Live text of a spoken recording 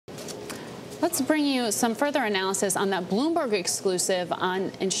Let's bring you some further analysis on that Bloomberg exclusive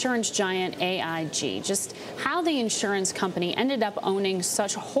on insurance giant AIG, just how the insurance company ended up owning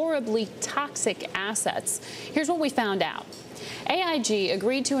such horribly toxic assets. Here's what we found out. AIG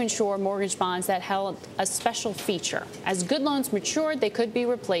agreed to insure mortgage bonds that held a special feature. As good loans matured, they could be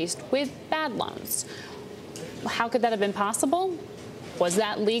replaced with bad loans. How could that have been possible? Was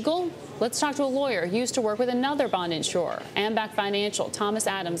that legal? Let's talk to a lawyer who used to work with another bond insurer, Ambac Financial, Thomas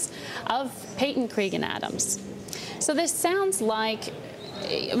Adams of Paykin Krieg Adams. So this sounds like,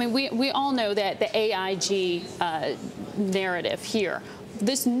 I mean, we all know that the AIG narrative here,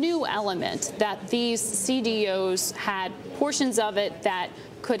 this new element that these CDOs had portions of it that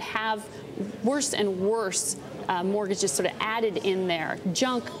could have worse and worse mortgages sort of added in there,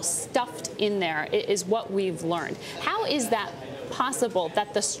 junk stuffed in there, is what we've learned. How is that possible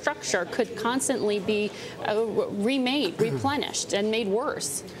that the structure could constantly be remade, replenished, and made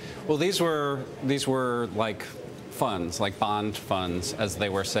worse? Well, these were like funds, like bond funds, as they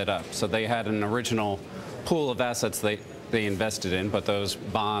were set up. So they had an original pool of assets they invested in, but those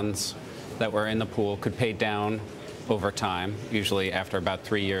bonds that were in the pool could pay down over time. Usually after about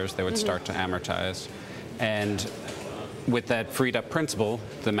 3 years, they would start to amortize. And with that freed up principal,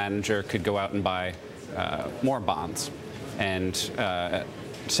 the manager could go out and buy more bonds. And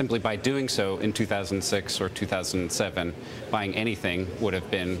simply by doing so in 2006 or 2007, buying anything would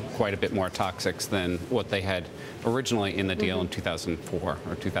have been quite a bit more toxic than what they had originally in the deal in 2004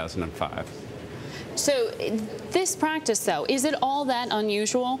 or 2005. So this practice, though, is it all that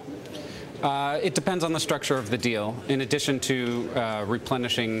unusual? It depends on the structure of the deal. In addition to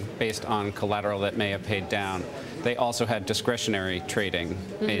replenishing based on collateral that may have paid down, they also had discretionary trading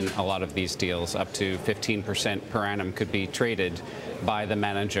in a lot of these deals. Up to 15% per annum could be traded by the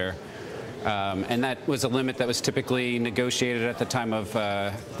manager. And that was a limit that was typically negotiated at the time of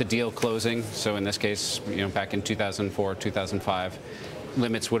the deal closing. So in this case, back in 2004, 2005,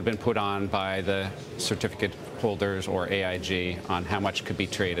 limits would have been put on by the certificate holders or AIG on how much could be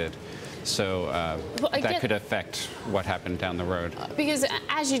traded. So that could affect what happened down the road. Because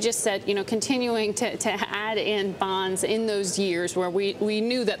as you just said, continuing to add in bonds in those years where we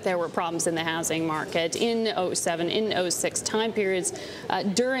knew that there were problems in the housing market in 07, in 06, time periods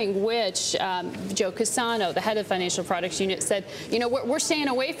during which Joe Cassano, the head of Financial Products Unit, said, we're staying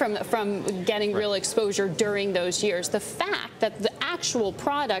away from getting real exposure during those years. The fact that the actual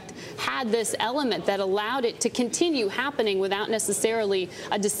product had this element that allowed it to continue happening without necessarily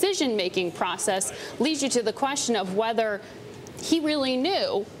a decision-making process leads you to the question of whether he really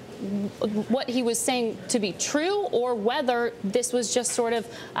knew what he was saying to be true, or whether this was just sort of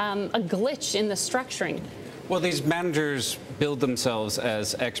a glitch in the structuring. Well, these managers build themselves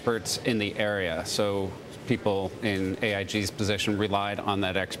as experts in the area, so people in AIG's position relied on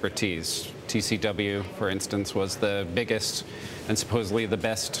that expertise. TCW, for instance, was the biggest and supposedly the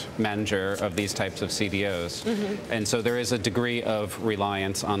best manager of these types of CDOs. And so there is a degree of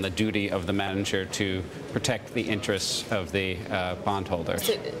reliance on the duty of the manager to protect the interests of the bondholders.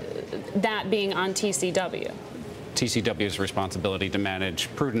 So that being on TCW? TCW's responsibility to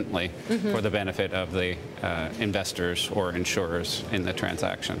manage prudently for the benefit of the investors or insurers in the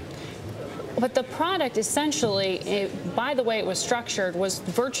transaction. But the product essentially, by the way it was structured, was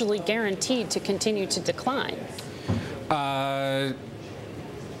virtually guaranteed to continue to decline. I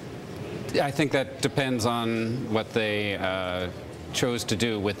think that depends on what they chose to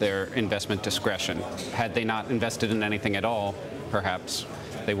do with their investment discretion. Had they not invested in anything at all, perhaps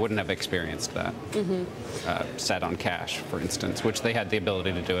they wouldn't have experienced that. Sat on cash, for instance, which they had the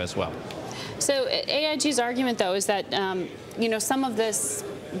ability to do as well. So AIG's argument, though, is that some of this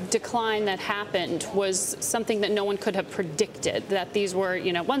decline that happened was something that no one could have predicted, that these were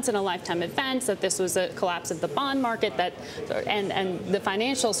once-in-a-lifetime events, that this was a collapse of the bond market, that and the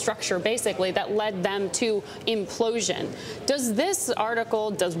financial structure basically that led them to implosion. Does this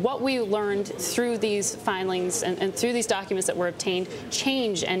article, does what we learned through these filings and through these documents that were obtained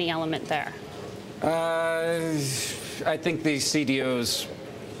change any element there? I think these CDOs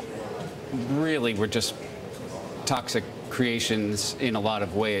really were just toxic creations in a lot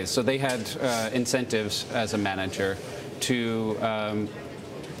of ways. So they had incentives as a manager to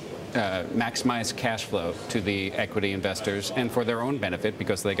maximize cash flow to the equity investors and for their own benefit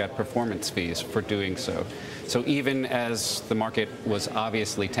because they got performance fees for doing so. So even as the market was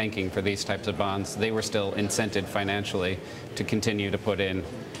obviously tanking for these types of bonds, they were still incented financially to continue to put in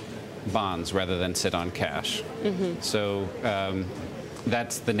bonds rather than sit on cash. So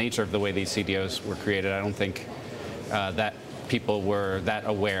that's the nature of the way these CDOs were created. I don't think that people were that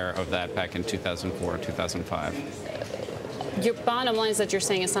aware of that back in 2004, 2005. Your bottom line is that you're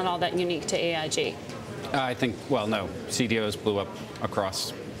saying it's not all that unique to AIG. I think, well, no. CDOs blew up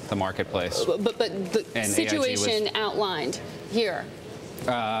across the marketplace. But the situation outlined here.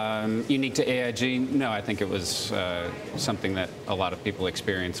 Unique to AIG? No, I think it was something that a lot of people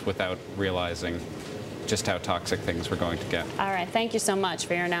experienced without realizing just how toxic things were going to get. All right. Thank you so much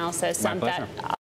for your analysis. My pleasure.